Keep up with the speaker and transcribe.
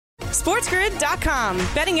SportsGrid.com.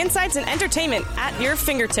 Betting insights and entertainment at your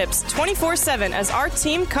fingertips 24/7 as our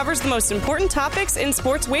team covers the most important topics in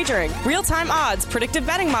sports wagering. Real-time odds, predictive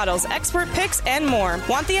betting models, expert picks, and more.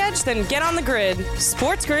 Want the edge? Then get on the grid.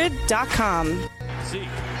 SportsGrid.com. Zeke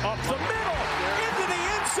up the middle, into the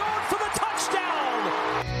end zone for the touchdown.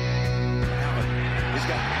 Allen, he's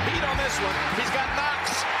got heat on this one. He's got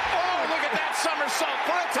Knox. Oh, look at that somersault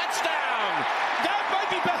for a touchdown. That might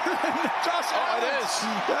be better than Josh Allen. Oh, it is.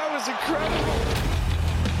 That was incredible.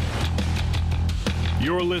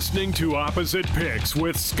 You're listening to Opposite Picks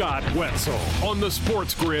with Scott Wetzel on the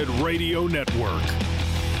Sports Grid Radio Network.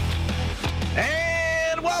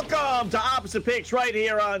 And welcome to Opposite Picks right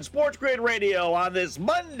here on Sports Grid Radio on this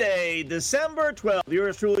Monday, December 12th.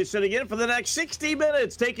 Yours truly sitting in for the next 60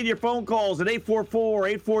 minutes, taking your phone calls at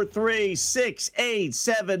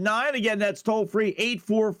 844-843-6879. Again, that's toll-free,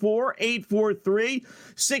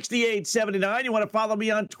 844-843-6879. You want to follow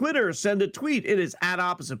me on Twitter, send a tweet. It is at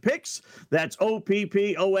Opposite Picks. That's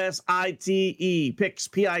OPPOSITE, Picks,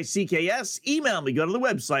 P-I-C-K-S. Email me. Go to the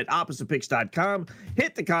website, oppositepicks.com.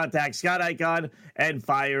 Hit the contact Scott icon and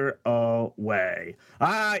fire away.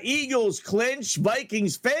 Eagles clinch.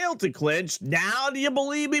 Vikings fail to clinch. Now do you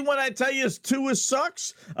believe me when I tell you Tua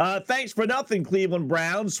sucks? Thanks for nothing, Cleveland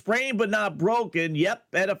Browns. Sprained but not broken. Yep,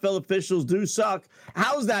 NFL officials do suck.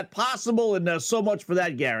 How's that possible? And so much for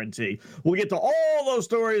that guarantee. We'll get to all those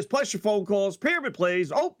stories, plus your phone calls, pyramid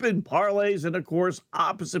plays, open parlays, and of course,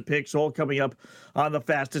 opposite picks, all coming up on the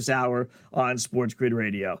fastest hour on Sports Grid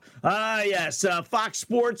Radio. Yes, Fox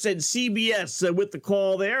Sports and CBS with the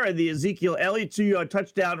call there, and the Ezekiel Elliott 2-yard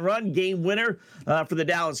touchdown run, game winner for the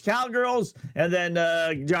Dallas Cowgirls, and then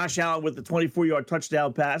Josh Allen with the 24-yard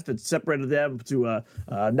touchdown pass that separated them to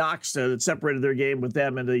Knox, that separated their game with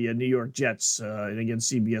them and the New York Jets, and again,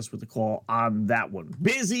 CBS with the call on that one.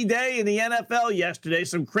 Busy day in the NFL yesterday,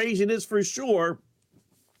 some craziness for sure.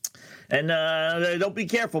 And don't be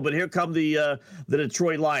careful, but here come the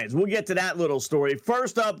Detroit Lions. We'll get to that little story.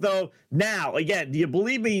 First up, though, now, again, do you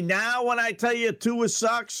believe me now when I tell you Tua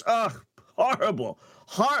sucks? Horrible.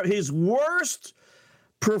 His worst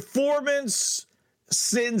performance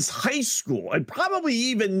since high school, and probably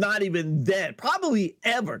even not even then, probably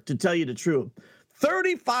ever, to tell you the truth.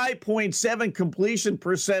 35.7 completion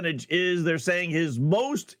percentage is, they're saying, his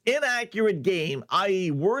most inaccurate game,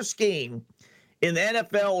 i.e. worst game in the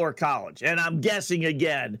NFL or college. And I'm guessing,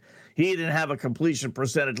 again, he didn't have a completion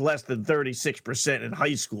percentage less than 36% in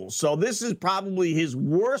high school. So this is probably his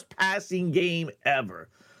worst passing game ever.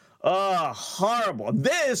 Horrible.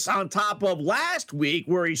 This on top of last week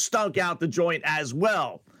where he stunk out the joint as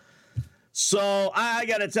well. So I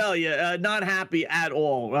got to tell you, not happy at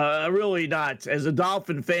all. Really not. As a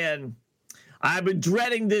Dolphin fan, I've been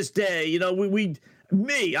dreading this day. You know,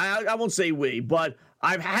 I won't say we, but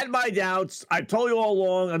I've had my doubts. I've told you all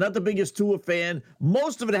along, I'm not the biggest Tua fan.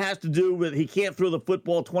 Most of it has to do with he can't throw the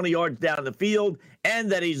football 20 yards down the field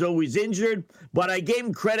and that he's always injured. But I gave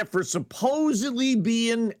him credit for supposedly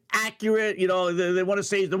being accurate. You know, they want to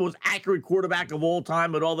say he's the most accurate quarterback of all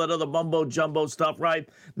time and all that other mumbo-jumbo stuff, right?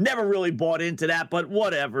 Never really bought into that, but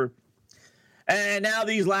whatever. And now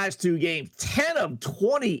these last two games, 10 of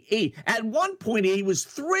 28. At one point, he was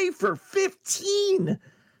 3 for 15.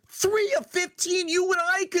 3 of 15. You and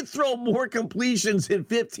I could throw more completions in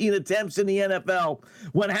 15 attempts in the NFL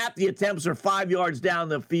when half the attempts are 5 yards down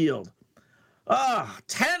the field.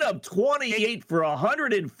 10 of 28 for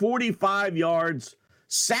 145 yards.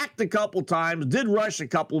 Sacked a couple times. Did rush a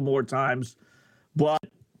couple more times. But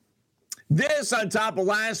this on top of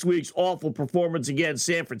last week's awful performance against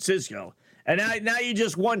San Francisco. And now you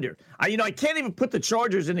just wonder. I can't even put the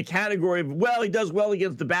Chargers in the category of, well, he does well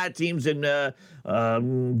against the bad teams and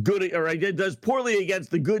he does poorly against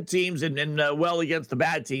the good teams and well against the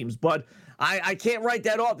bad teams. But I can't write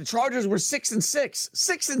that off. The Chargers were 6-6.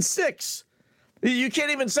 6-6. You can't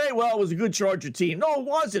even say, well, it was a good Charger team. No, it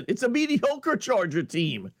wasn't. It's a mediocre Charger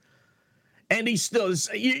team. And he's still,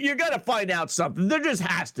 you're going to find out something. There just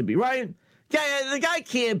has to be, right? The guy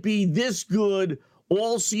can't be this good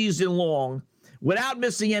all season long without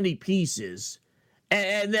missing any pieces.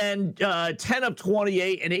 And then 10 of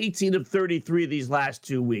 28 and 18 of 33 these last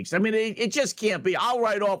 2 weeks. I mean, it just can't be. I'll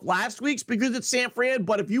write off last week's because it's San Fran,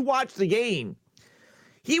 but if you watch the game,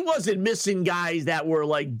 he wasn't missing guys that were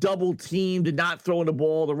like double teamed and not throwing the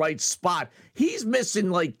ball the right spot. He's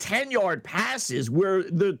missing like 10-yard passes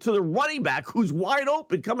to the running back who's wide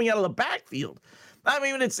open coming out of the backfield. I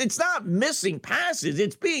mean, it's not missing passes.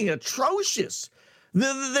 It's being atrocious.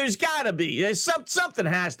 There's got to be. Something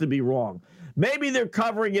has to be wrong. Maybe they're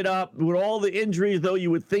covering it up with all the injuries, though,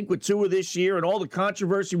 you would think with Tua this year and all the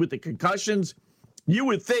controversy with the concussions. You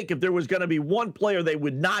would think if there was going to be one player they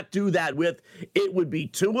would not do that with, it would be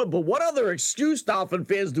Tua. But what other excuse, Dolphin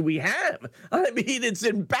fans, do we have? I mean, it's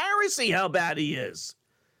embarrassing how bad he is.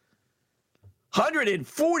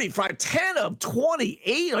 145, 10 of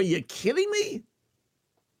 28. Are you kidding me?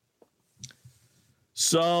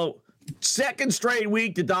 So, second straight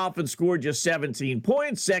week, the Dolphins scored just 17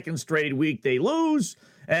 points. Second straight week, they lose.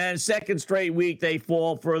 And second straight week, they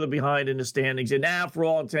fall further behind in the standings. And now, for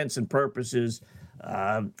all intents and purposes,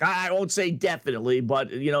 I won't say definitely, but,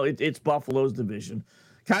 it's Buffalo's division.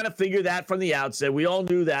 Kind of figured that from the outset. We all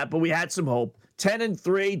knew that, but we had some hope.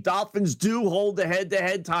 10-3. Dolphins do hold the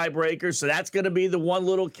head-to-head tiebreaker, so that's going to be the one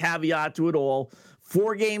little caveat to it all.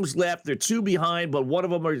 4 games left. They're 2 behind, but one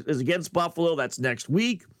of them is against Buffalo. That's next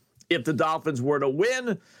week. If the Dolphins were to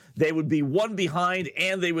win, they would be 1 behind,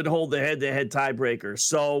 and they would hold the head-to-head tiebreaker.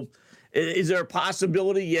 So is there a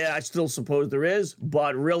possibility? Yeah, I still suppose there is,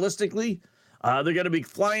 but realistically, they're going to be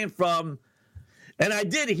flying from, and I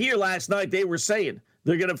did hear last night they were saying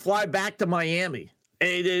they're going to fly back to Miami.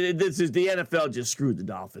 This is the NFL just screwed the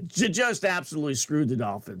Dolphins. Just absolutely screwed the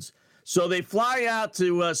Dolphins. So they fly out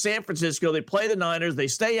to San Francisco. They play the Niners. They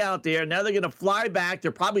stay out there. Now they're going to fly back.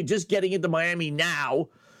 They're probably just getting into Miami now.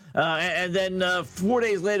 And then 4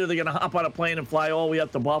 days later, they're going to hop on a plane and fly all the way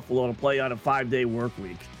up to Buffalo to play on a 5-day work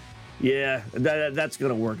week. Yeah, that's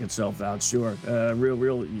going to work itself out, sure.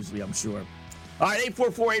 Real easily, I'm sure. All right,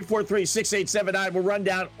 844-843-6879. We'll run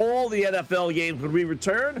down all the NFL games when we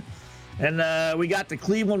return. And we got the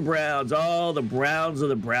Cleveland Browns. Oh, the Browns are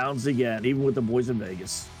the Browns again, even with the boys in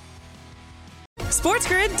Vegas.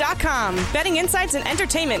 SportsGrid.com. Betting insights and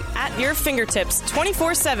entertainment at your fingertips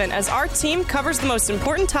 24/7 as our team covers the most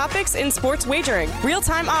important topics in sports wagering.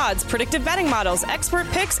 Real-time odds, predictive betting models, expert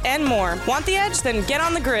picks, and more. Want the edge? Then get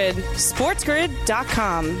on the grid.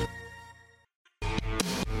 SportsGrid.com.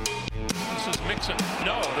 This is Mixon.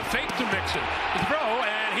 No, the fake to Mixon. The throw,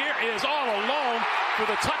 and here is all alone for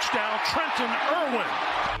the touchdown, Trenton Irwin.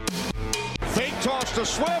 Fake toss to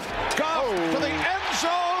Swift. Goff to the end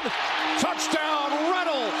zone. Touchdown,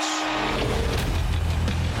 Reynolds.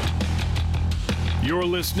 You're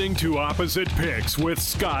listening to Opposite Picks with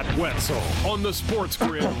Scott Wetzel on the Sports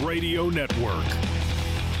Grid Radio Network.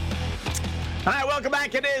 All right, welcome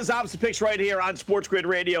back. It is Opposite Picks right here on Sports Grid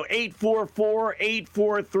Radio.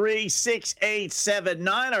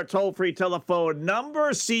 844-843-6879, our toll-free telephone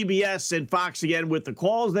number. CBS and Fox again with the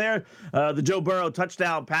calls there. The Joe Burrow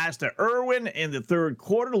touchdown pass to Irwin in the third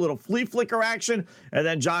quarter, a little flea flicker action. And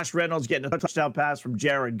then Josh Reynolds getting a touchdown pass from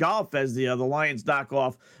Jared Goff as the Lions knock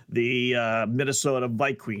off the Minnesota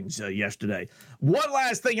Vikings yesterday. One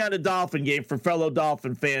last thing on the Dolphin game for fellow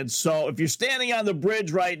Dolphin fans. So if you're standing on the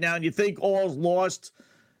bridge right now and you think all's lost,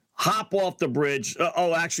 hop off the bridge.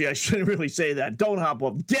 Actually, I shouldn't really say that. Don't hop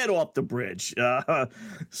off. Get off the bridge.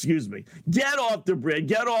 Excuse me. Get off the bridge.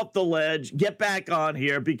 Get off the ledge. Get back on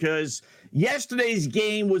here because yesterday's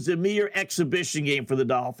game was a mere exhibition game for the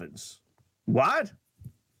Dolphins. What?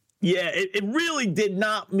 Yeah, it really did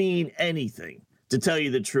not mean anything, to tell you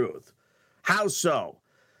the truth. How so?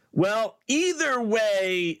 Well, either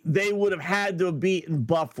way, they would have had to have beaten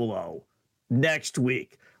Buffalo next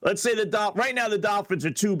week. Let's say right now the Dolphins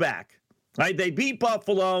are 2 back. Right? They beat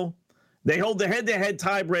Buffalo. They hold the head-to-head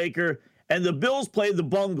tiebreaker, and the Bills play the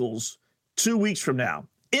Bungles 2 weeks from now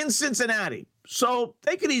in Cincinnati. So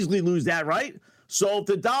they could easily lose that, right? So if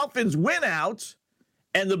the Dolphins win out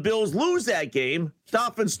and the Bills lose that game,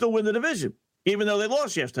 Dolphins still win the division, even though they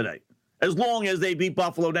lost yesterday, as long as they beat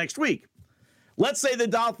Buffalo next week. Let's say the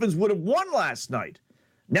Dolphins would have won last night.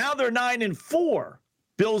 Now they're 9-4.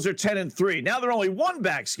 Bills are 10-3. Now they're only 1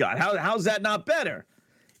 back, Scott. How's that not better?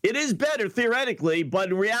 It is better theoretically, but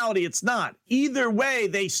in reality it's not. Either way,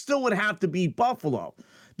 they still would have to beat Buffalo.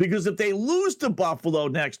 Because if they lose to Buffalo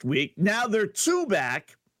next week, now they're 2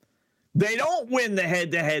 back. They don't win the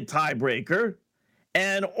head-to-head tiebreaker.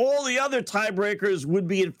 And all the other tiebreakers would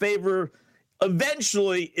be in favor.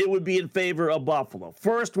 Eventually, it would be in favor of Buffalo.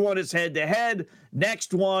 First one is head-to-head.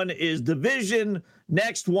 Next one is division.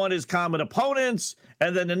 Next one is common opponents.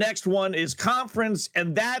 And then the next one is conference.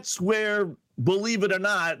 And that's where, believe it or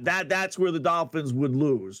not, that's where the Dolphins would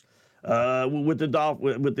lose with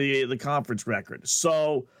the conference record.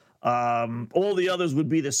 So all the others would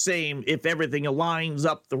be the same if everything aligns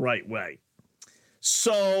up the right way.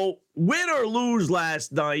 So win or lose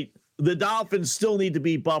last night, the Dolphins still need to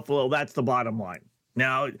beat Buffalo. That's the bottom line.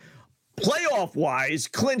 Now, playoff-wise,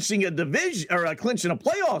 clinching a division or clinching a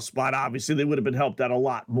playoff spot, obviously they would have been helped out a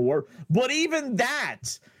lot more. But even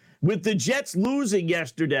that, with the Jets losing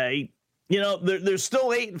yesterday, they're still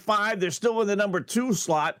 8-5. They're still in the number 2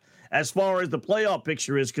 slot. as far as the playoff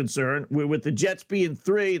picture is concerned, with the Jets being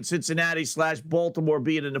 3 and Cincinnati/Baltimore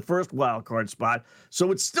being in the first wild card spot.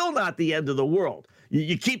 So it's still not the end of the world.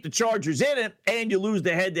 You keep the Chargers in it, and you lose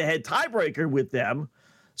the head-to-head tiebreaker with them.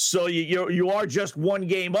 So you are just one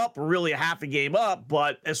game up, or really a half a game up.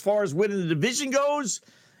 But as far as winning the division goes,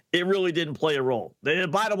 it really didn't play a role. The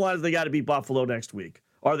bottom line is they got to beat Buffalo next week.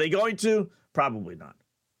 Are they going to? Probably not.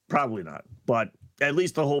 Probably not. But at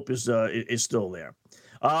least the hope is still there.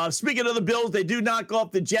 Speaking of the Bills, they do knock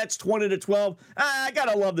off the Jets 20-12. I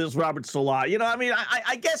gotta love this Robert Saleh. You know, I mean,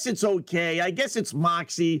 I guess it's okay. I guess it's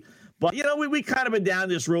moxie. But, you know, we kind of been down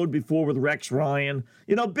this road before with Rex Ryan.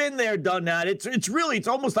 You know, been there, done that. It's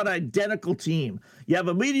almost an identical team. You have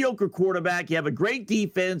a mediocre quarterback, you have a great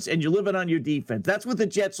defense, and you're living on your defense. That's what the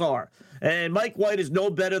Jets are. And Mike White is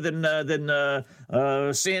no better than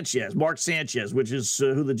Sanchez, Mark Sanchez, which is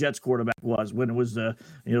who the Jets quarterback was when it was the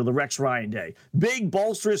Rex Ryan day. Big,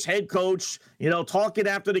 bolsterous head coach, talking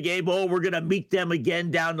after the game. Oh, we're going to meet them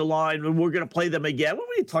again down the line, and we're going to play them again. What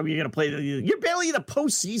are you talking? You're going to play them? You're barely in a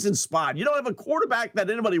postseason spot. You don't have a quarterback that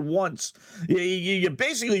anybody wants. You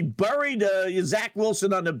basically buried Zach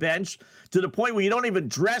Wilson on the bench to the point where you don't even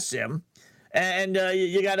dress him. And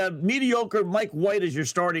you got a mediocre Mike White as your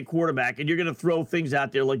starting quarterback, and you're going to throw things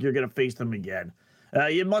out there like you're going to face them again.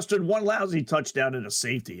 You mustered one lousy touchdown and a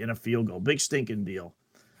safety and a field goal. Big stinking deal.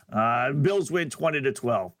 Bills win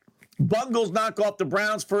 20-12. Bungles knock off the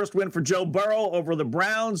Browns. First win for Joe Burrow over the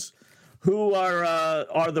Browns. Who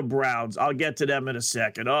are the Browns? I'll get to them in a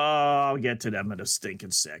second. Oh, I'll get to them in a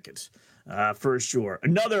stinking second, for sure.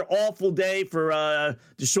 Another awful day for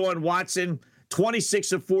Deshaun Watson.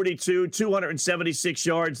 26 of 42, 276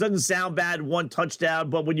 yards. Doesn't sound bad, 1 touchdown,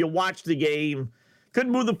 but when you watch the game,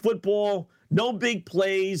 couldn't move the football, no big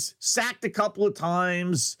plays, sacked a couple of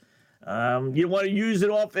times. You want to use it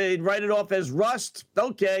off and write it off as rust?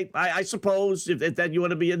 Okay, I suppose if that you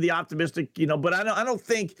want to be in the optimistic, but I don't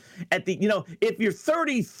think at the, if you're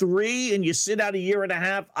 33 and you sit out a year and a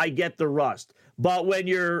half, I get the rust. But when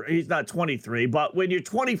he's not 23, but when you're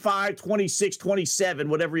 25, 26, 27,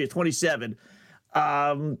 whatever you're 27,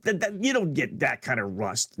 you don't get that kind of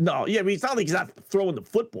rust. No, I mean, it's not like he's not throwing the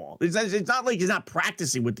football. It's not like he's not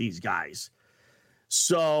practicing with these guys.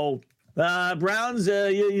 So, Browns,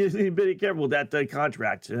 you better be careful with that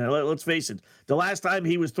contract. Let's face it. The last time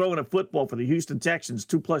he was throwing a football for the Houston Texans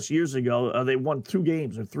 2+ years ago, they won 2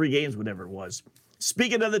 games or 3 games, whatever it was.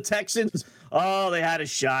 Speaking of the Texans, they had a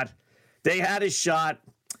shot. They had a shot.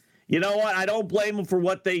 You know what? I don't blame them for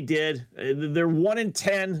what they did. They're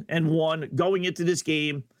 1-10-1 going into this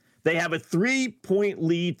game. They have a 3-point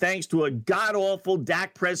lead thanks to a god-awful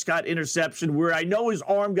Dak Prescott interception where I know his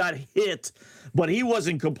arm got hit, but he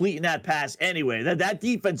wasn't completing that pass anyway. That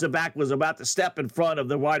defensive back was about to step in front of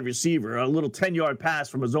the wide receiver, a little 10-yard pass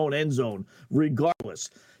from his own end zone, regardless.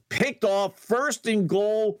 Picked off, 1st and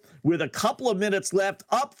goal with a couple of minutes left,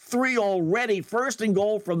 up 3 already, 1st and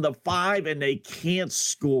goal from the 5, and they can't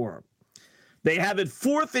score. They have it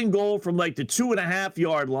 4th and goal from like the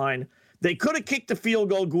 2.5-yard line. They could have kicked the field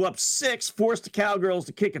goal, go up 6, forced the Cowgirls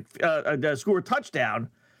to kick score a touchdown.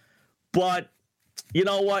 But you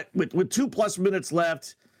know what? With 2+ minutes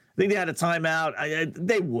left, I think they had a timeout.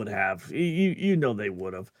 They would have. They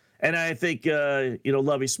would have. And I think,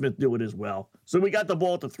 Lovie Smith knew it as well. So we got the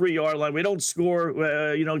ball at the 3-yard line. We don't score.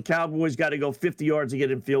 Cowboys got to go 50 yards to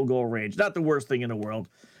get in field goal range. Not the worst thing in the world.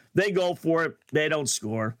 They go for it. They don't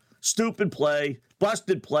score. Stupid play.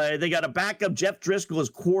 Busted play. They got a backup, Jeff Driscoll, as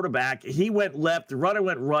quarterback. He went left. The runner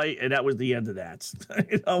went right, and that was the end of that.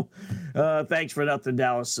 Thanks for nothing,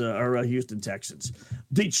 Dallas or Houston Texans.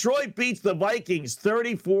 Detroit beats the Vikings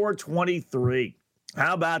 34-23.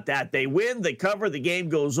 How about that? They win, they cover, the game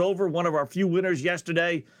goes over. One of our few winners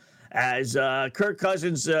yesterday as Kirk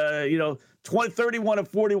Cousins, 31 of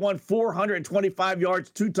 41, 425 yards,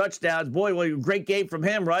 2 touchdowns. Boy, what a great game from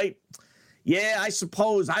him, right? Yeah, I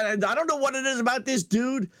suppose. I don't know what it is about this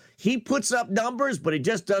dude. He puts up numbers, but he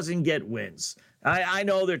just doesn't get wins. I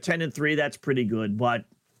know they're 10-3. That's pretty good, but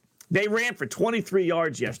they ran for 23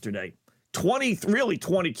 yards yesterday. 22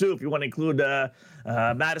 if you want to include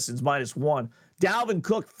Madison's -1. Dalvin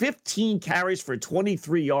Cook, 15 carries for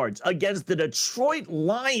 23 yards against the Detroit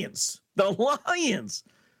Lions. The Lions.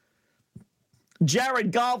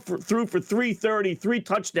 Jared Goff threw for 330, 3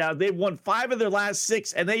 touchdowns. They've won 5 of their last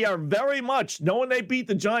 6, and they are very much, knowing they beat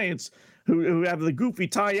the Giants, who have the goofy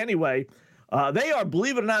tie anyway, they are,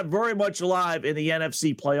 believe it or not, very much alive in the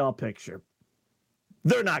NFC playoff picture.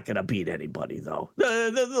 They're not going to beat anybody, though.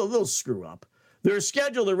 They'll screw up. Their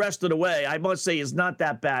schedule the rest of the way, I must say, is not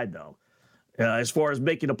that bad, though. As far as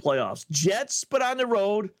making the playoffs. Jets, but on the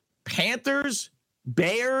road. Panthers,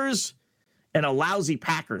 Bears, and a lousy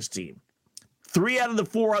Packers team. 3 out of the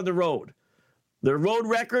 4 on the road. Their road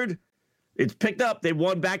record, it's picked up. They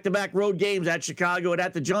won back-to-back road games at Chicago and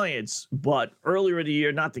at the Giants, but earlier in the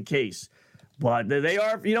year, not the case. But they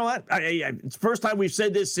are, you know what? It's the first time we've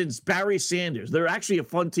said this since Barry Sanders. They're actually a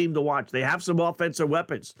fun team to watch. They have some offensive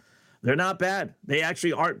weapons. They're not bad. They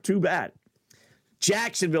actually aren't too bad.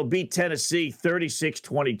 Jacksonville beat Tennessee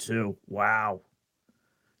 36-22. Wow.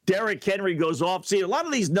 Derrick Henry goes off. See, a lot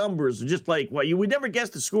of these numbers are just like, well, you would never guess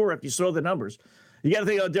the score if you saw the numbers. You got to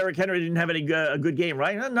think, oh, Derrick Henry didn't have any a good game,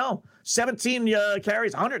 right? No. 17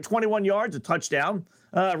 carries, 121 yards, a touchdown.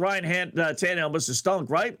 Ryan Tannehill must have stunk,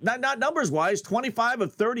 right? Not numbers-wise. 25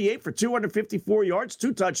 of 38 for 254 yards,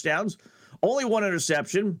 2 touchdowns, only 1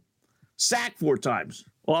 interception, sacked 4 times.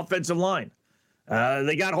 Offensive line.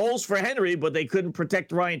 They got holes for Henry, but they couldn't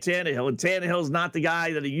protect Ryan Tannehill. And Tannehill's not the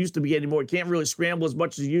guy that he used to be anymore. Can't really scramble as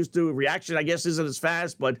much as he used to. Reaction, I guess, isn't as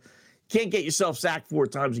fast, but can't get yourself sacked 4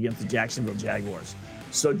 times against the Jacksonville Jaguars.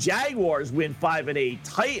 So Jaguars win 5-8.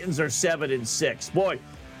 Titans are 7-6. Boy,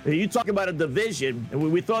 you talk about a division,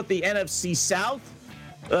 and we thought the NFC South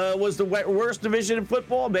was the worst division in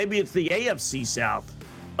football. Maybe it's the AFC South.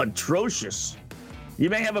 Atrocious. You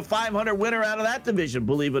may have a 500 winner out of that division,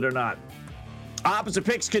 believe it or not. Opposite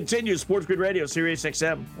Picks continues. Sports Grid Radio, Sirius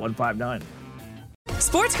XM 159.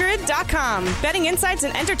 SportsGrid.com. Betting insights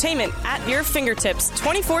and entertainment at your fingertips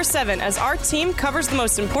 24/7 as our team covers the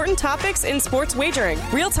most important topics in sports wagering.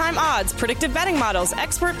 Real-time odds, predictive betting models,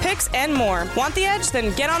 expert picks, and more. Want the edge?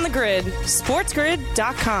 Then get on the grid.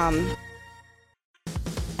 SportsGrid.com.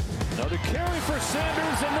 Another carry for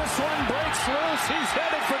Sanders, and this one breaks loose. He's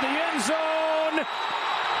headed for the end zone.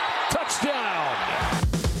 Touchdown.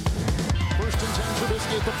 First and 10,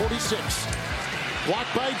 Trubisky at the 46.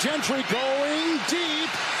 Blocked by Gentry, going deep,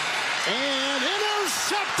 and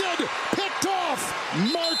intercepted, picked off,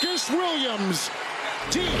 Marcus Williams,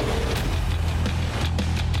 deep.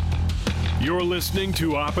 You're listening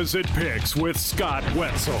to Opposite Picks with Scott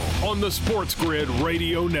Wetzel on the Sports Grid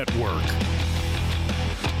Radio Network.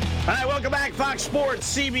 All right, welcome back, Fox Sports,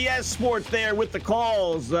 CBS Sports there with the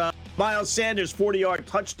calls. Miles Sanders, 40-yard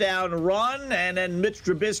touchdown run, and then Mitch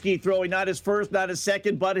Trubisky throwing not his first, not his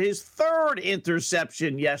second, but his 3rd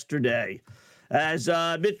interception yesterday. As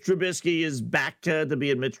Mitch Trubisky is back to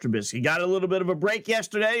being Mitch Trubisky. Got a little bit of a break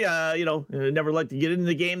yesterday. Never like to get into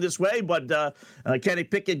the game this way, but Kenny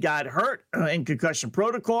Pickett got hurt in concussion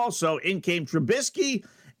protocol, so in came Trubisky.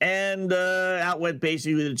 And out went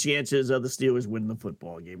basically the chances of the Steelers winning the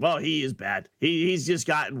football game. Well, he is bad. He's just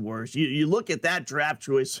gotten worse. You look at that draft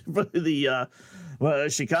choice for the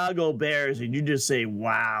Chicago Bears, and you just say,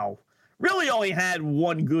 wow. Really only had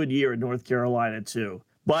 1 good year in North Carolina, too.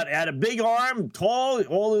 But had a big arm, tall,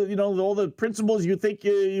 all the principles you think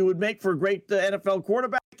you would make for a great NFL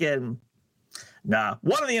quarterback, and nah.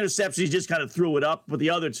 One of the interceptions just kind of threw it up, but the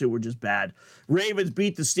other 2 were just bad. Ravens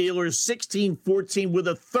beat the Steelers 16-14 with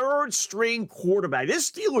a 3rd-string quarterback. This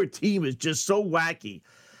Steeler team is just so wacky.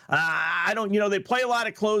 They play a lot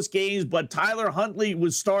of close games, but Tyler Huntley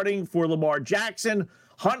was starting for Lamar Jackson.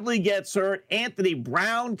 Huntley gets hurt. Anthony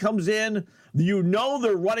Brown comes in. They're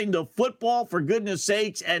running the football, for goodness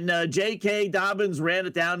sakes, and J.K. Dobbins ran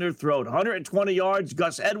it down their throat. 120 yards.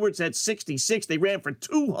 Gus Edwards had 66. They ran for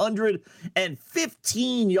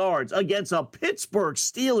 215 yards against a Pittsburgh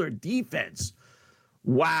Steeler defense.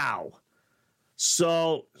 Wow.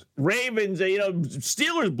 So, Ravens,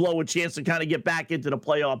 Steelers blow a chance to kind of get back into the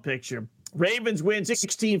playoff picture. Ravens win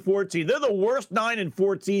 16-14. They're the worst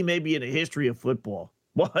 9-4 team maybe in the history of football.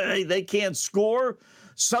 Well, they can't score.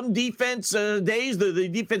 Some defense days, the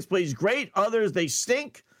defense plays great. Others, they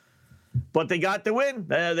stink. But they got the win.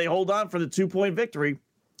 They hold on for the 2-point victory.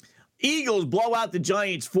 Eagles blow out the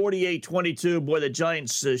Giants 48-22. Boy, the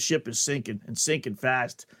Giants ship is sinking, and sinking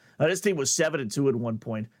fast. This team was 7-2 at one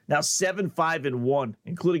point. Now 7-5-1,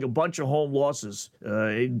 including a bunch of home losses.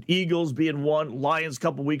 Eagles being one, Lions a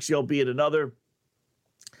couple weeks ago being another.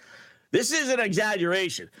 This is an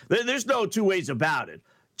exaggeration. There's no 2 ways about it.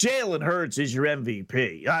 Jalen Hurts is your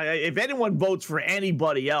MVP. If anyone votes for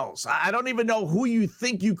anybody else, I don't even know who you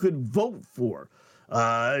think you could vote for.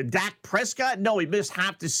 Dak Prescott? No, he missed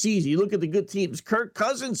half the season. You look at the good teams. Kirk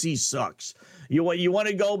Cousins, he sucks. You want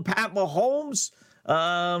to go Pat Mahomes?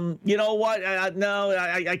 You know what?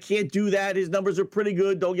 I can't do that. His numbers are pretty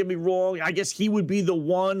good. Don't get me wrong. I guess he would be the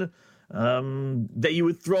one that you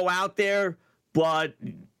would throw out there, but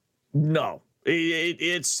no.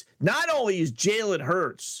 It's not only is Jalen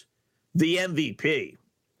Hurts the MVP,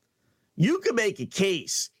 you can make a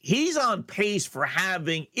case he's on pace for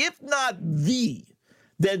having, if not the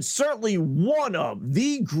then certainly one of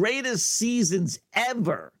the greatest seasons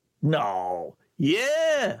ever. No.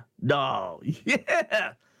 Yeah. No.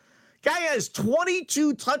 Yeah. Guy has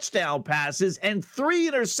 22 touchdown passes and 3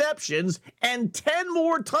 interceptions and 10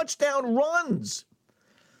 more touchdown runs.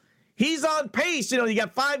 He's on pace. You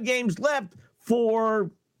got 5 games left for,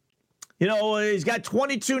 he's got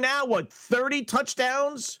 22 now, 30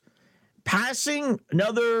 touchdowns? Passing,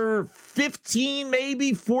 another 15,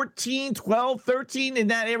 maybe 14, 12, 13 in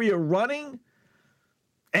that area running.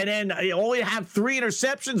 And then he only have 3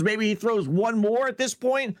 interceptions. Maybe he throws 1 more at this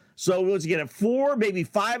point. So was he going to 4, maybe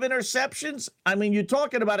 5 interceptions? I mean, you're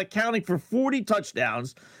talking about accounting for 40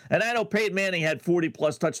 touchdowns. And I know Peyton Manning had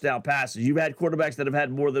 40-plus touchdown passes. You've had quarterbacks that have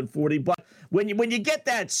had more than 40. But when you get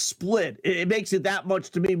that split, it makes it that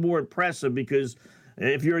much, to me, more impressive because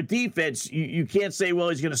if you're a defense, you can't say, well,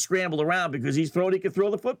 he's going to scramble around because he can throw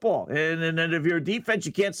the football. And if you're a defense,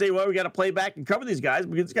 you can't say, well, we got to play back and cover these guys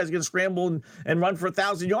because this guy's going to scramble and run for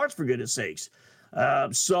 1,000 yards, for goodness sakes.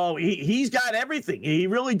 So he's got everything. He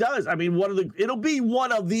really does. I mean, it'll be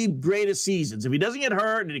one of the greatest seasons. If he doesn't get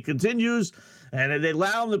hurt and he continues and they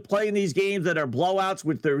allow him to play in these games that are blowouts,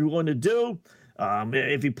 which they're going to do,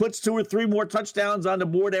 if he puts 2 or 3 more touchdowns on the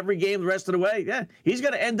board every game the rest of the way, yeah, he's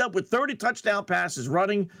going to end up with 30 touchdown passes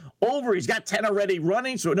running over. He's got 10 already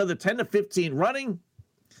running, so another 10 to 15 running.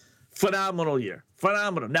 Phenomenal year.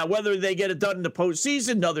 Phenomenal. Now, whether they get it done in the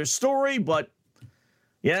postseason, another story, but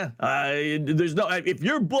yeah, there's no. If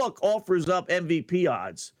your book offers up MVP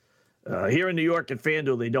odds here in New York at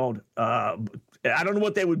FanDuel, they don't. I don't know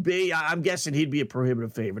what they would be. I'm guessing he'd be a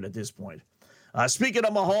prohibitive favorite at this point. Speaking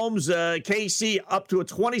of Mahomes, KC up to a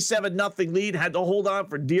 27-0 lead, had to hold on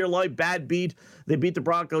for dear life. Bad beat. They beat the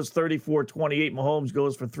Broncos 34-28. Mahomes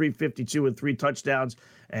goes for 352 and 3 touchdowns.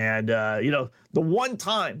 And, the one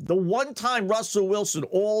time Russell Wilson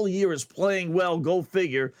all year is playing well, go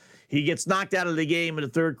figure. He gets knocked out of the game in the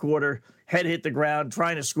third quarter, head hit the ground,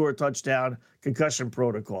 trying to score a touchdown, concussion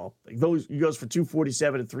protocol. He goes for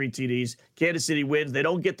 247 and 3 TDs. Kansas City wins. They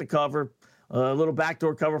don't get the cover. A little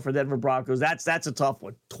backdoor cover for Denver Broncos. That's a tough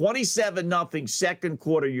one. 27-0 second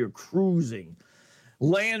quarter. You're cruising.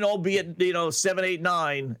 Land, albeit 7, 8,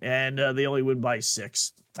 9, and they only win by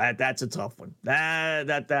 6. That's a tough one.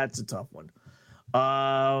 That's a tough one.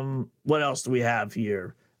 What else do we have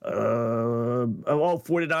here?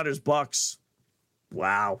 49ers Bucks.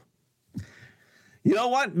 Wow. You know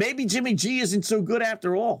what? Maybe Jimmy G isn't so good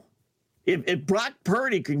after all. If Brock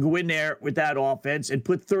Purdy can go in there with that offense and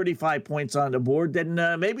put 35 points on the board, then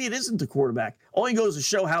maybe it isn't the quarterback. Only goes to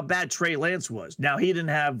show how bad Trey Lance was. Now, he didn't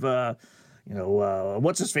have,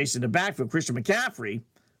 what's-his-face in the backfield, Christian McCaffrey,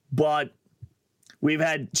 but we've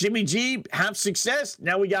had Jimmy G have success.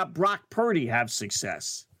 Now we got Brock Purdy have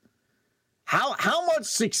success. How much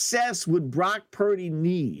success would Brock Purdy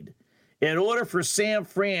need in order for San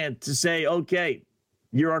Fran to say, okay,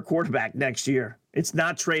 you're our quarterback next year? It's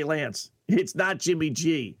not Trey Lance. It's not Jimmy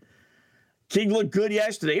G. King looked good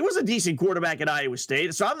yesterday. He was a decent quarterback at Iowa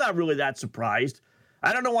State, so I'm not really that surprised.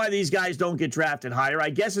 I don't know why these guys don't get drafted higher. I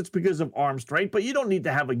guess it's because of arm strength, but you don't need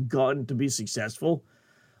to have a gun to be successful.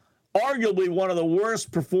 Arguably one of the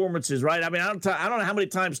worst performances, right? I mean, I don't know how many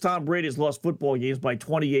times Tom Brady has lost football games by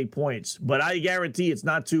 28 points, but I guarantee it's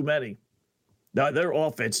not too many. No, their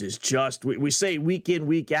offense is just, we say week in,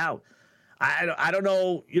 week out. I don't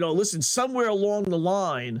know, listen, somewhere along the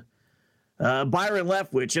line, Byron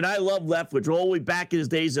Leftwich, and I love Leftwich all the way back in his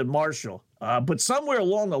days at Marshall, but somewhere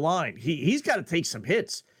along the line, he's got to take some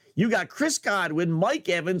hits. You got Chris Godwin, Mike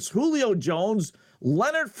Evans, Julio Jones,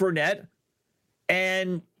 Leonard Fournette,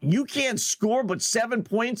 and you can't score but 7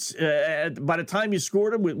 points by the time you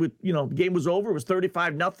scored them with the game was over. It was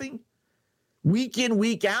 35-0. Week in,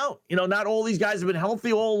 week out. Not all these guys have been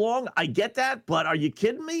healthy all along. I get that, but are you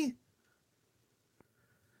kidding me?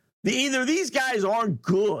 Either these guys aren't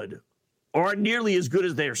good or aren't nearly as good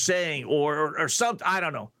as they're saying or something. I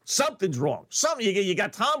don't know. Something's wrong. You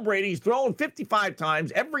got Tom Brady. He's throwing 55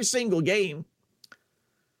 times every single game.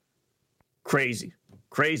 Crazy.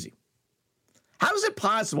 How is it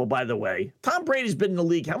possible, by the way? Tom Brady's been in the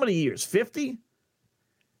league how many years? 50?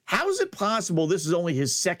 How is it possible this is only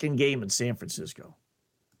his second game in San Francisco?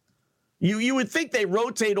 You would think they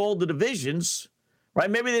rotate all the divisions, right?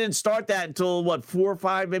 Maybe they didn't start that until, 4 or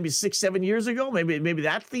 5, maybe 6, 7 years ago. Maybe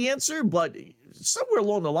that's the answer. But somewhere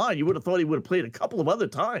along the line, you would have thought he would have played a couple of other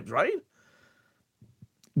times, right?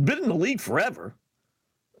 Been in the league forever.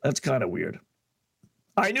 That's kind of weird.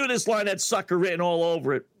 I knew this line had sucker written all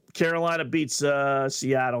over it. Carolina beats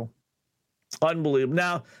Seattle. Unbelievable.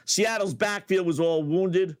 Now, Seattle's backfield was all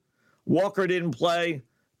wounded. Walker didn't play,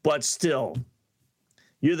 but still,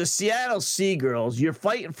 You're the Seattle Seagirls. You're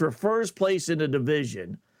fighting for first place in the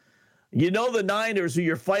division. You know the Niners, who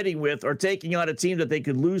you're fighting with, are taking on a team that they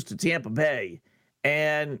could lose to Tampa Bay.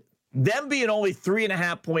 And them being only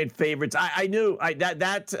 3.5-point favorites, I knew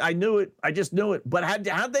it. I just knew it. But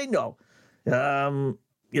how'd they know?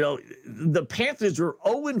 The Panthers were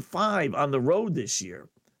 0-5 on the road this year.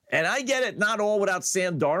 And I get it, not all without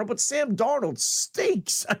Sam Darnold, but Sam Darnold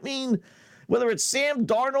stinks. I mean, whether it's Sam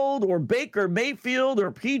Darnold or Baker Mayfield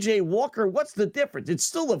or P.J. Walker, what's the difference? It's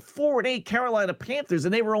still a 4-8 Carolina Panthers,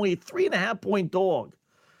 and they were only a 3.5-point dog.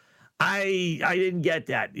 I didn't get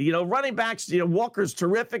that. Running backs, Walker's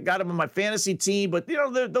terrific. Got him on my fantasy team, but,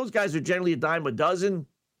 those guys are generally a dime a dozen.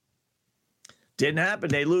 Didn't happen.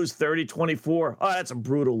 They lose 30-24. Oh, that's a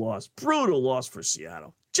brutal loss. Brutal loss for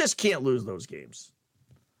Seattle. Just can't lose those games.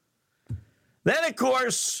 Then, of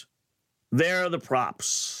course, there are the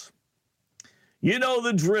props. You know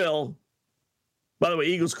the drill. By the way,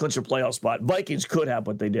 Eagles clinch a playoff spot. Vikings could have,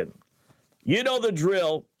 but they didn't. You know the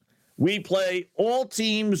drill. We play all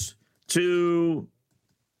teams to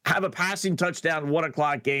have a passing touchdown, 1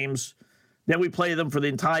 o'clock games. Then we play them for the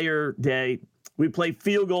entire day. We play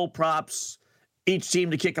field goal props, each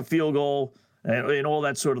team to kick a field goal and all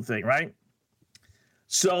that sort of thing, right?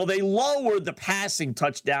 So they lowered the passing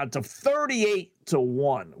touchdown to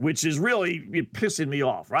 38-1, which is really pissing me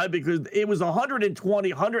off, right? Because it was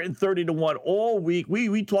 120, 130-1 all week.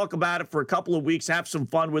 We talk about it for a couple of weeks, have some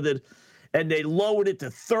fun with it, and they lowered it to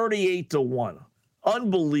 38-1.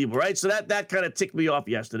 Unbelievable, right? So that kind of ticked me off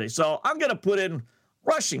yesterday. So I'm going to put in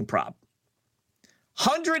rushing prop.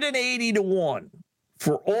 180-1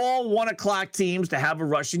 for all 1 o'clock teams to have a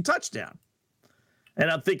rushing touchdown. And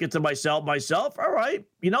I'm thinking to myself, all right,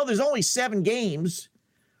 there's only 7 games.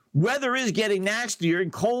 Weather is getting nastier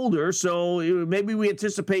and colder, so maybe we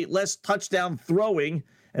anticipate less touchdown throwing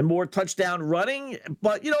and more touchdown running.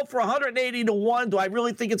 But, for 180-1, do I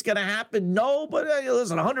really think it's going to happen? No, but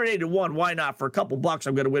listen, 180-1, why not? For a couple bucks,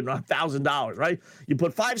 I'm going to win $1,000, right? You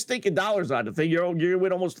put $5 stinking on the thing, you're going to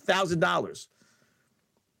win almost $1,000.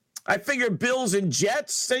 I figured Bills and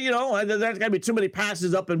Jets, there's going to be too many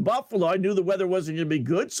passes up in Buffalo. I knew the weather wasn't going to be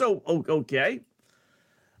good, so okay.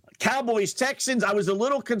 Cowboys, Texans, I was a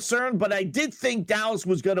little concerned, but I did think Dallas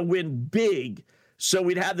was going to win big, so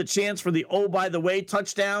we'd have the chance for the by-the-way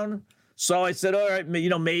touchdown. So I said, all right,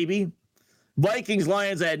 maybe. Vikings,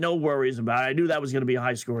 Lions, I had no worries about it. I knew that was going to be a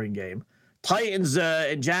high-scoring game. Titans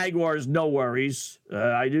and Jaguars, no worries.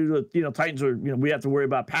 I do, Titans are, we have to worry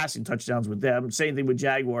about passing touchdowns with them. Same thing with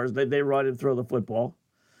Jaguars. They run and throw the football.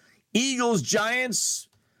 Eagles, Giants,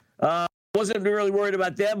 wasn't really worried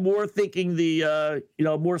about them. More thinking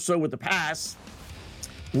more so with the pass.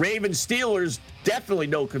 Ravens, Steelers, definitely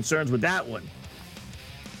no concerns with that one.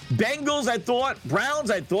 Bengals, I thought. Browns,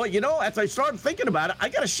 I thought. As I started thinking about it, I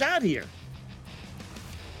got a shot here.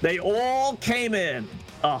 They all came in.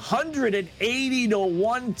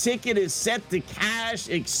 180-1 ticket is set to cash,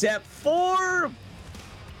 except for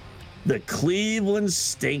the Cleveland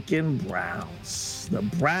stinking Browns. The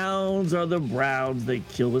Browns are the Browns. They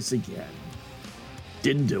kill us again.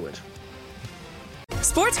 Didn't do it.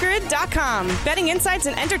 SportsGrid.com. Betting insights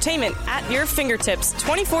and entertainment at your fingertips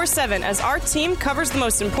 24/7 as our team covers the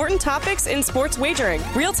most important topics in sports wagering.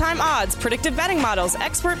 Real-time odds, predictive betting models,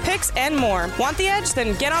 expert picks, and more. Want the edge?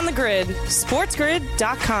 Then get on the grid.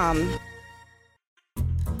 SportsGrid.com.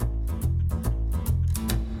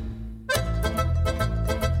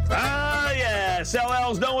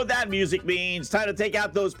 SLLs know what that music means. Time to take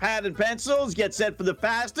out those pad and pencils, get set for the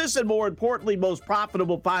fastest and, more importantly, most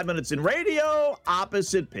profitable 5 minutes in radio,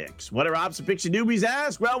 Opposite Picks. What are Opposite Picks you newbies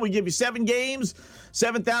ask? Well, we give you 7 games,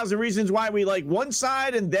 7,000 reasons why we like one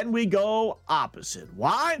side, and then we go opposite.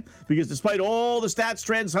 Why? Because despite all the stats,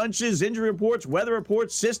 trends, hunches, injury reports, weather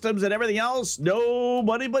reports, systems, and everything else,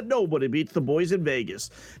 nobody beats the boys in Vegas.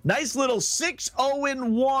 Nice little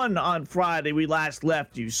 6-0-1 on Friday we last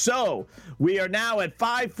left you. So we are now at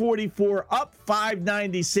 544 up,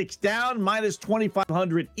 596 down, minus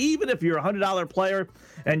 2,500 even if you're a $100 player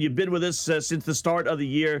and you've been with us since the start of the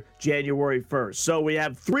year, January 1st. So we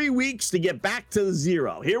have 3 weeks to get back to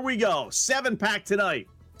zero. Here we go. 7-pack tonight.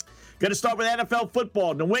 Going to start with NFL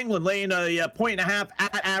football. New England laying a 1.5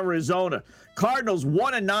 at Arizona. Cardinals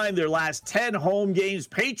 1-9 their last 10 home games.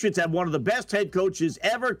 Patriots have one of the best head coaches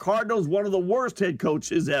ever. Cardinals one of the worst head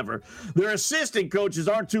coaches ever. Their assistant coaches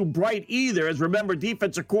aren't too bright either, as remember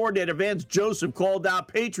defensive coordinator Vance Joseph called out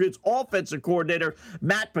Patriots offensive coordinator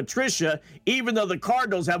Matt Patricia, even though the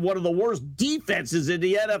Cardinals have one of the worst defenses in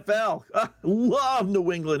the NFL. Love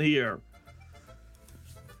New England here.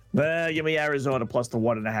 Give me Arizona plus the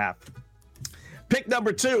 1.5. Pick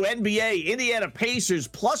number 2, NBA, Indiana Pacers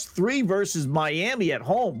 +3 versus Miami at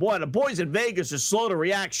home. Boy, the boys in Vegas are slow to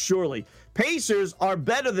react, surely. Pacers are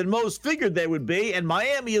better than most figured they would be, and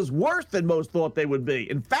Miami is worse than most thought they would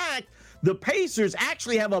be. In fact, the Pacers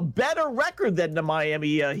actually have a better record than the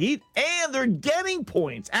Miami Heat, and they're getting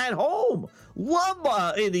points at home.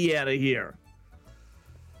 Love Indiana here.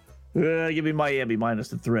 Give me Miami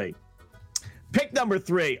 -3. Pick number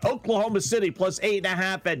 3, Oklahoma City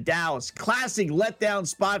 +8.5 at Dallas. Classic letdown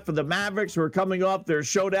spot for the Mavericks, who are coming off their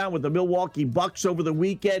showdown with the Milwaukee Bucks over the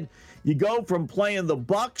weekend. You go from playing the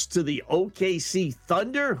Bucks to the OKC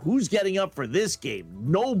Thunder. Who's getting up for this game?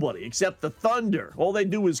 Nobody except the Thunder. All they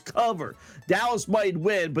do is cover. Dallas might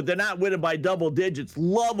win, but they're not winning by double digits.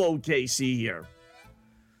 Love OKC here.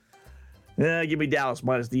 Give me Dallas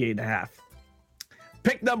 -8.5.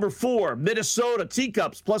 Pick number 4, Minnesota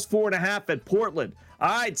Teacups +4.5 at Portland. All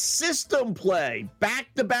right, system play.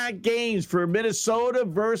 Back-to-back games for Minnesota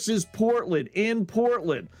versus Portland in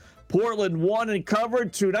Portland. Portland won and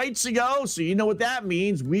covered 2 nights ago, so you know what that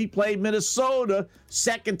means. We played Minnesota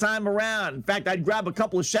second time around. In fact, I'd grab a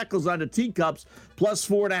couple of shekels on the Teacups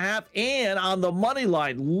 +4.5 and on the money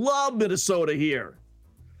line. Love Minnesota here.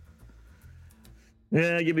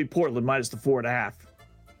 Give me Portland -4.5.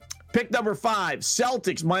 Pick number 5,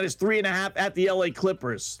 Celtics -3.5 at the LA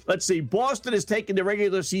Clippers. Let's see, Boston has taken the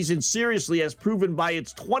regular season seriously, as proven by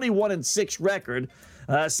its 21-6 record.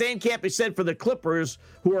 Same can't be said for the Clippers,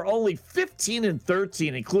 who are only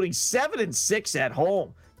 15-13, including 7-6 at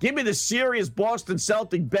home. Give me the serious Boston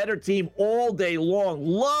Celtic better team all day long.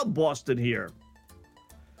 Love Boston here.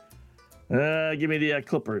 Give me the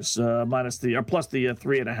Clippers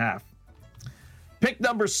 +3.5. Pick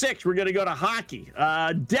number 6, we're going to go to hockey.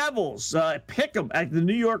 Devils, pick them at the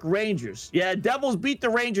New York Rangers. Yeah, Devils beat the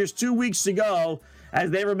Rangers 2 weeks ago,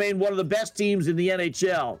 as they remain one of the best teams in the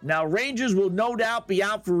NHL. Now, Rangers will no doubt be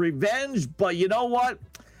out for revenge, but you know what?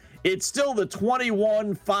 It's still the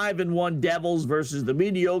 21-5-1 Devils versus the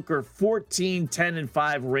mediocre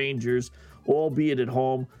 14-10-5 Rangers, albeit at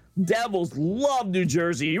home. Devils love New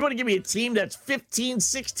Jersey. You want to give me a team that's 15,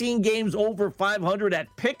 16 games over 500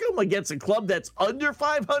 at Pick'em against a club that's under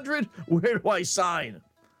 500? Where do I sign?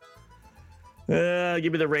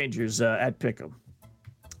 Give me the Rangers at Pick'em.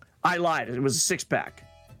 I lied. It was a 6-pack.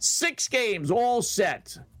 6 games all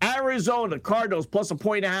set. Arizona Cardinals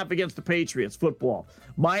 +1.5 against the Patriots football.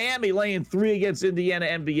 Miami laying 3 against Indiana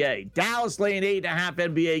NBA. Dallas laying 8.5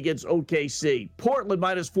 NBA against OKC. Portland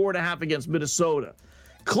 -4.5 against Minnesota.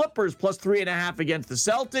 Clippers +3.5 against the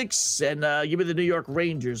Celtics, and give me the New York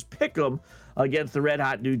Rangers. Pick them against the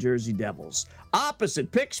red-hot New Jersey Devils.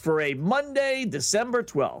 Opposite picks for a Monday, December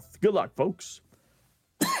 12th. Good luck, folks.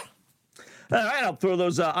 All right, I'll throw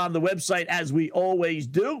those on the website as we always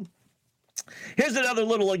do. Here's another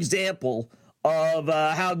little example of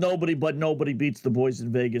how nobody but nobody beats the boys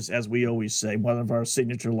in Vegas, as we always say, one of our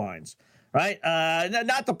signature lines. Right?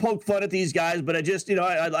 Not to poke fun at these guys, but I just,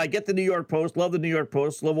 I get the New York Post, love the New York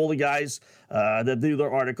Post, love all the guys that do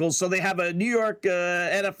their articles. So they have a New York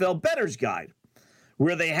NFL Bettors Guide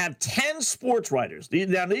where they have 10 sports writers.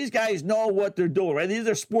 Now, these guys know what they're doing, right? These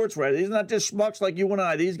are sports writers. These are not just schmucks like you and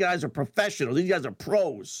I. These guys are professionals. These guys are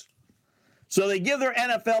pros. So they give their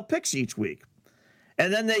NFL picks each week.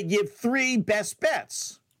 And then they give 3 best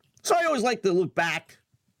bets. So I always like to look back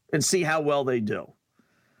and see how well they do.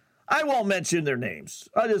 I won't mention their names.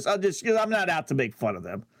 I'll just, I'm not out to make fun of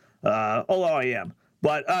them, although I am.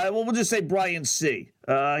 But we'll just say Brian C.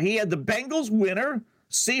 He had the Bengals winner,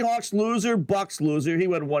 Seahawks loser, Bucks loser. He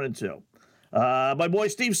went 1-2. My boy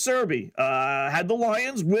Steve Serby had the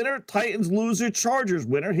Lions winner, Titans loser, Chargers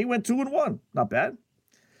winner. He went 2-1. Not bad.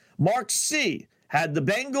 Mark C. had the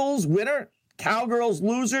Bengals winner, Cowgirls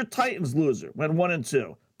loser, Titans loser. Went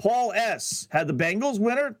 1-2. Paul S. had the Bengals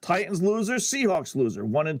winner, Titans loser, Seahawks loser,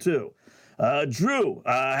 1-2. Drew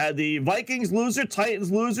had the Vikings loser,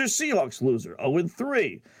 Titans loser, Seahawks loser,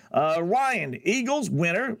 0-3. Ryan, Eagles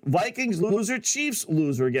winner, Vikings loser, Chiefs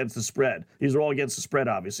loser against the spread. These are all against the spread,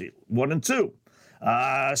 obviously, 1-2.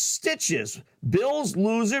 Stitches, Bills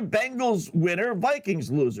loser, Bengals winner, Vikings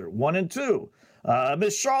loser, 1-2.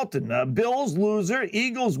 Miss Charlton, Bills loser,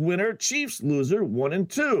 Eagles winner, Chiefs loser,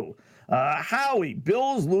 1-2. Howie,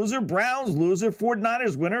 Bills loser, Browns loser,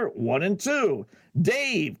 49ers winner, 1-2.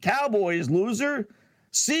 Dave, Cowboys loser,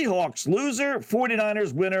 Seahawks loser,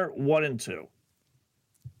 49ers winner, 1-2.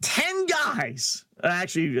 10 guys.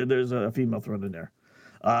 Actually, there's a female thrown in there.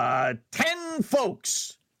 10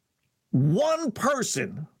 folks. One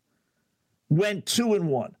person went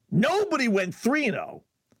 2-1. Nobody went 3-0.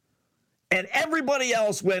 And everybody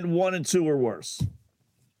else went 1-2 or worse.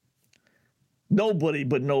 Nobody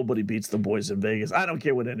beats the boys in Vegas. I don't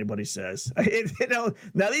care what anybody says.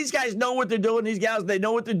 Now these guys know what they're doing. These gals, they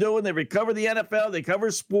know what they're doing. They recover the NFL. They cover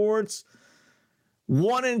sports.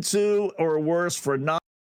 1-2 or worse for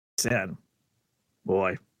 9-10.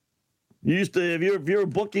 Boy, you used to if you're a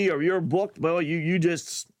bookie or you're booked, well, you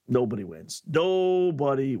just nobody wins.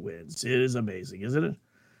 Nobody wins. It is amazing, isn't it?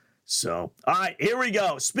 So, all right, here we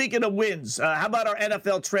go. Speaking of wins, how about our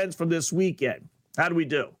NFL trends from this weekend? How do we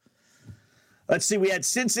do? Let's see. We had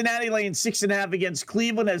Cincinnati laying 6.5 against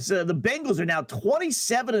Cleveland as the Bengals are now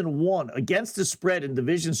 27-1 against the spread in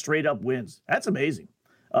division straight-up wins. That's amazing.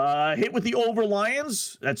 Hit with the over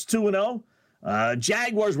Lions. That's 2-0.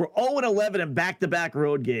 Jaguars were 0-11 in back-to-back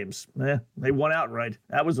road games. They won outright.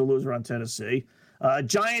 That was a loser on Tennessee.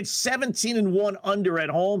 Giants 17-1 under at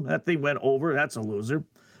home. That thing went over. That's a loser.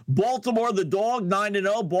 Baltimore, the dog,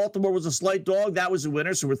 9-0. Baltimore was a slight dog. That was a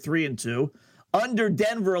winner, so we're 3-2. Under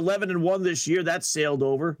Denver, 11-1 this year. That sailed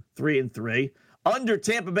over, 3-3. Under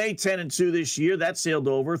Tampa Bay, 10-2 this year. That sailed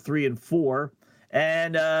over, 3-4.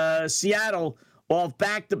 And Seattle, off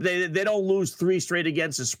back to they don't lose 3 straight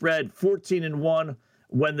against the spread. 14-1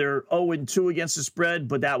 when they're 0-2 against the spread,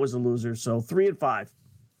 but that was a loser. So 3-5.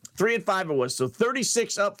 3-5 it was. So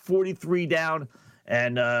 36 up, 43 down,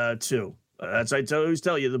 and 2. That's I always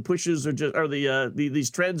tell you. The pushes are just these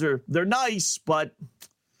trends they're nice, but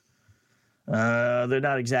they're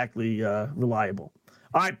not exactly reliable.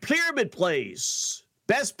 All right, pyramid plays.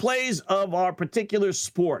 Best plays of our particular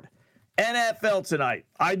sport. NFL tonight.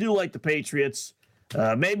 I do like the Patriots.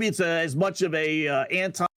 Maybe it's as much of a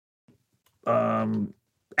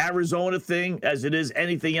Arizona thing as it is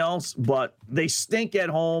anything else, but they stink at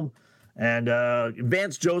home. And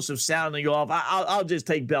Vance Joseph sounding off. I'll just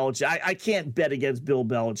take Belichick. I can't bet against Bill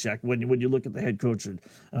Belichick when you look at the head coach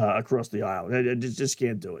across the aisle. I just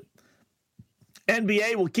can't do it.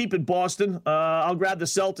 NBA will keep it Boston. I'll grab the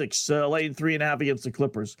Celtics laying 3.5 against the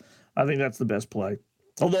Clippers. I think that's the best play.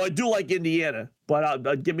 Although I do like Indiana,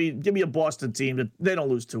 but give me a Boston team that they don't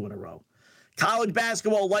lose 2 in a row. College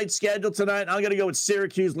basketball light schedule tonight. I'm going to go with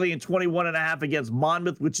Syracuse laying 21.5 against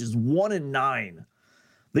Monmouth, which is 1-9.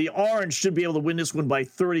 The Orange should be able to win this one by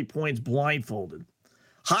 30 points blindfolded.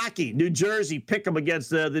 Hockey, New Jersey, pick them against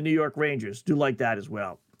the New York Rangers. Do like that as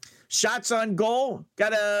well. Shots on goal.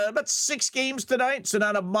 Got about 6 games tonight, so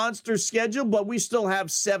not a monster schedule, but we still have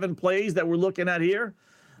 7 plays that we're looking at here.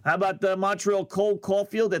 How about the Montreal Cole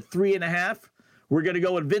Caulfield at 3.5? We're going to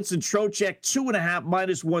go with Vincent Trocheck, 2.5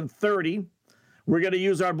 minus 130. We're going to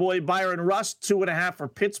use our boy Byron Rust, 2.5 for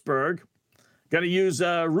Pittsburgh. Going to use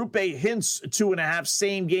Rupe Hintz, 2.5,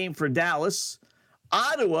 same game for Dallas.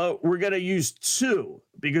 Ottawa, we're going to use 2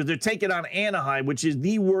 because they're taking on Anaheim, which is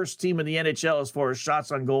the worst team in the NHL as far as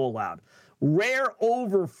shots on goal allowed. Rare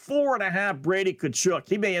over 4.5, Brady Tkachuk.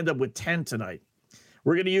 He may end up with 10 tonight.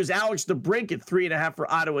 We're going to use Alex DeBrink at 3.5 for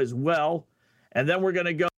Ottawa as well. And then we're going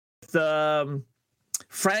to go with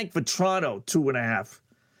Frank Vetrano, 2.5.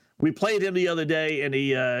 We played him the other day, and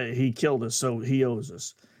he killed us, so he owes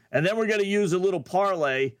us. And then we're going to use a little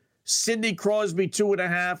parlay. Sidney Crosby,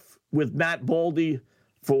 2.5 with Matt Boldy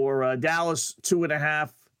for Dallas,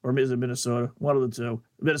 2.5. Or is it Minnesota? One of the two.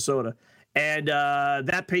 Minnesota. And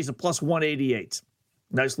that pays a plus 188.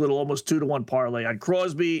 Nice little almost 2-to-1 parlay on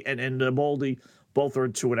Crosby and Boldy. Both are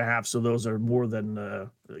 2.5, so those are more than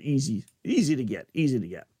easy to get. Easy to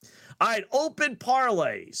get. All right, open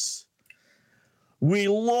parlays. We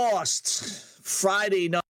lost Friday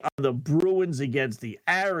night on the Bruins against the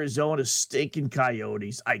Arizona stinking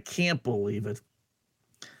Coyotes. I can't believe it.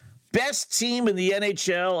 Best team in the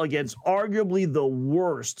NHL against arguably the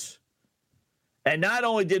worst. And not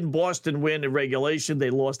only didn't Boston win in regulation, they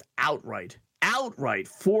lost outright. Outright,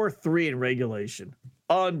 4-3 in regulation.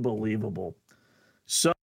 Unbelievable.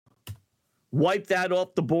 So, wipe that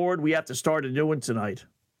off the board. We have to start a new one tonight.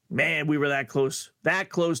 Man, we were that close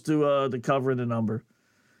to the cover and the number.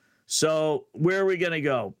 So, where are we going to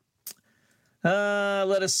go?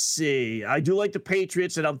 Let us see. I do like the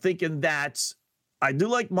Patriots, and I'm thinking that I do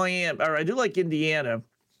like Miami, or I do like Indiana.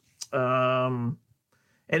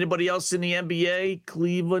 Anybody else in the NBA?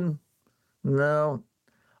 Cleveland? No.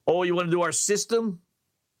 Oh, you want to do our system?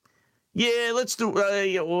 Yeah, let's do.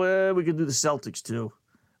 We could do the Celtics too.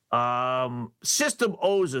 System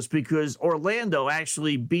owes us because Orlando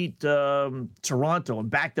actually beat Toronto in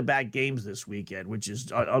back-to-back games this weekend, which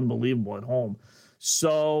is unbelievable at home.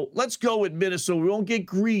 So let's go with Minnesota. We won't get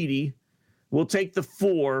greedy. We'll take the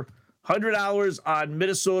 4. $100 on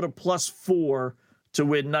Minnesota plus 4 to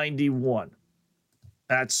win 91.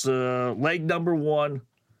 That's leg number 1.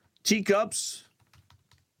 Teacups.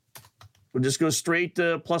 We'll just go straight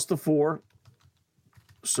plus the 4.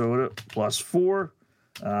 Minnesota plus 4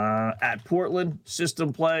 at Portland.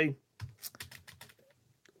 System play.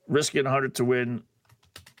 Risking 100 to win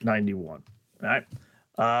 91. All right.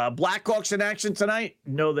 Blackhawks in action tonight?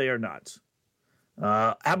 No, they are not.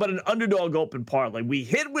 How about an underdog open parlay? We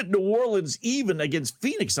hit with New Orleans even against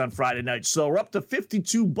Phoenix on Friday night, so we're up to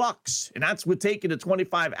 $52, and that's with taking the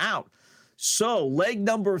 25 out. So leg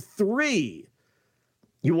number 3.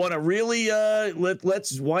 You want to really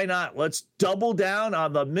why not? Let's double down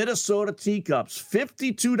on the Minnesota Teacups.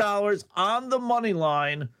 $52 on the money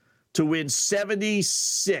line to win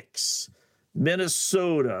 76.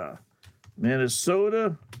 Minnesota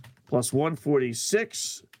plus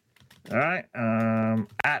 146. All right,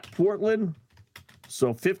 at Portland.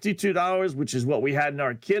 So $52, which is what we had in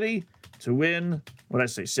our kitty, to win, what did I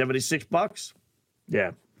say, $76?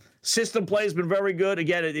 Yeah. System play has been very good.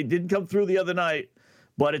 Again, it didn't come through the other night,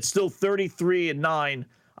 but it's still 33-9.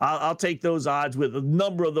 I'll take those odds with a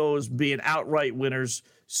number of those being outright winners.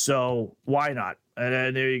 So why not?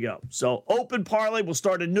 And there you go. So open parlay, we'll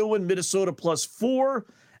start a new one, Minnesota plus 4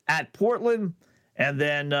 at Portland. And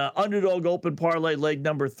then underdog open parlay, leg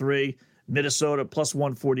number 3, Minnesota plus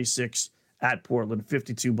 146 at Portland,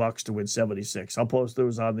 $52 to win 76. I'll post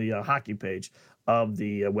those on the hockey page of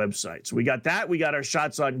the website. So we got that. We got our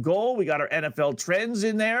shots on goal. We got our NFL trends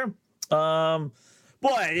in there.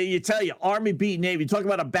 Boy, you tell you, Army beat Navy. Talk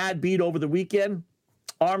about a bad beat over the weekend.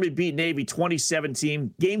 Army beat Navy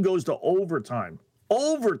 2017. Game goes to overtime.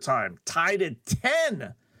 Overtime, tied at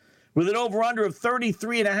 10. With an over-under of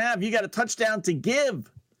 33.5, you got a touchdown to give.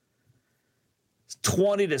 It's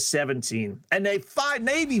 20-17. And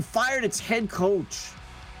Navy fired its head coach.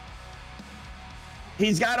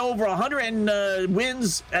 He's got over 100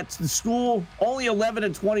 wins at the school. Only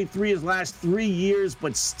 11-23 his last 3 years,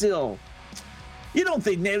 but still. You don't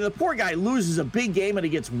think Navy, the poor guy loses a big game and he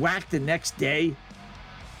gets whacked the next day?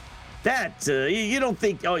 That, you don't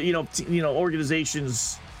think,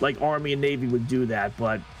 organizations like Army and Navy would do that,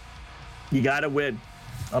 but you got to win.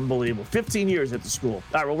 Unbelievable. 15 years at the school.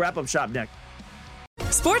 All right, we'll wrap up shop next.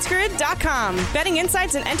 SportsGrid.com. Betting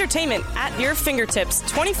insights and entertainment at your fingertips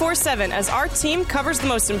 24/7 as our team covers the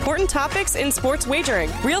most important topics in sports wagering.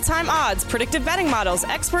 Real-time odds, predictive betting models,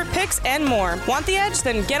 expert picks, and more. Want the edge?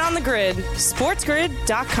 Then get on the grid.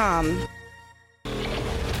 SportsGrid.com.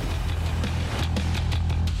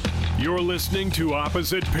 You're listening to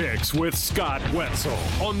Opposite Picks with Scott Wetzel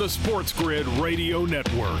on the Sports Grid Radio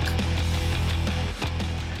Network.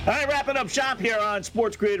 All right, wrapping up shop here on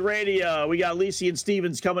Sports Grid Radio. We got Lisi and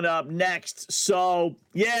Stevens coming up next. So,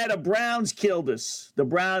 yeah, the Browns killed us. The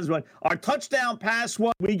Browns won. Our touchdown pass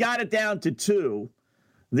one, we got it down to 2.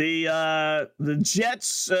 The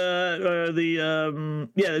Jets, the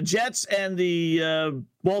Jets and the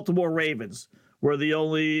Baltimore Ravens were the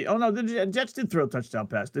only. Oh no, the Jets did throw a touchdown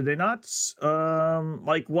pass, did they not?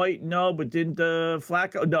 Mike White, no, but didn't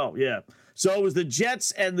Flacco? No, yeah. So it was the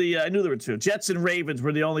Jets and I knew there were 2. Jets and Ravens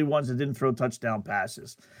were the only ones that didn't throw touchdown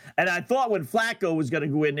passes. And I thought when Flacco was going to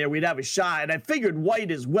go in there, we'd have a shot. And I figured White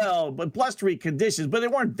as well, but blustery conditions, but they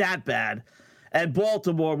weren't that bad. At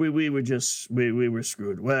Baltimore, we were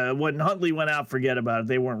screwed. When Huntley went out, forget about it.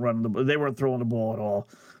 They weren't throwing the ball at all.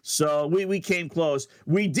 So we came close.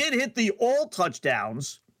 We did hit the all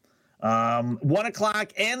touchdowns,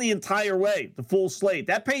 1:00 and the entire way, the full slate.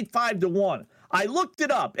 That paid 5-1. I looked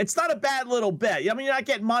it up. It's not a bad little bet. I mean, you're not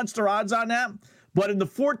getting monster odds on that. But in the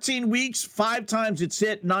 14 weeks, 5 times it's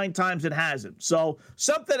hit, 9 times it hasn't. So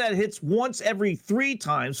something that hits once every 3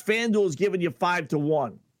 times, FanDuel is giving you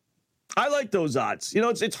 5-1. I like those odds.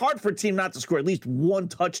 It's hard for a team not to score at least 1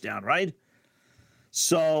 touchdown, right?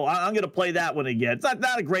 So I'm going to play that one again. It's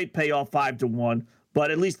not a great payoff, 5-1, but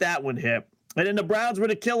at least that one hit. And then the Browns were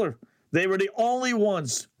the killer. They were the only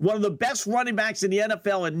ones, one of the best running backs in the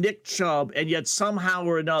NFL, and Nick Chubb, and yet somehow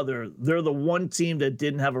or another, they're the one team that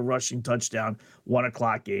didn't have a rushing touchdown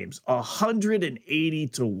 1:00 games.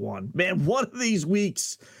 180-1. Man, one of these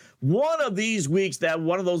weeks, that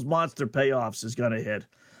one of those monster payoffs is going to hit.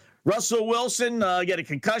 Russell Wilson got a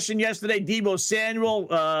concussion yesterday. Deebo Samuel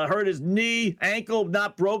hurt his knee, ankle,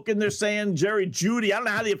 not broken, they're saying. Jerry Jeudy, I don't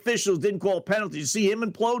know how the officials didn't call a penalty. You see him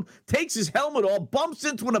implode, takes his helmet off, bumps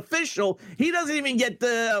into an official. He doesn't even get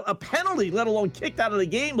a penalty, let alone kicked out of the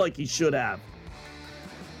game like he should have.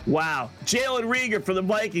 Wow. Jalen Reagor for the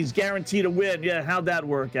Vikings, guaranteed a win. Yeah, how'd that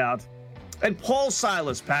work out? And Paul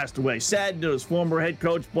Silas passed away. Sad news. Former head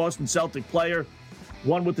coach, Boston Celtic player,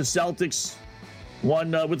 one with the Celtics.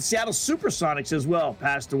 One with the Seattle Supersonics as well,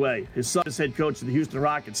 passed away. His son is head coach of the Houston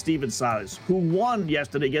Rockets, Steven Silas, who won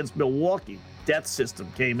yesterday against Milwaukee. Death system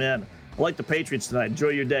came in. I like the Patriots tonight. Enjoy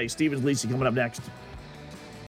your day. Stevens Lisi coming up next.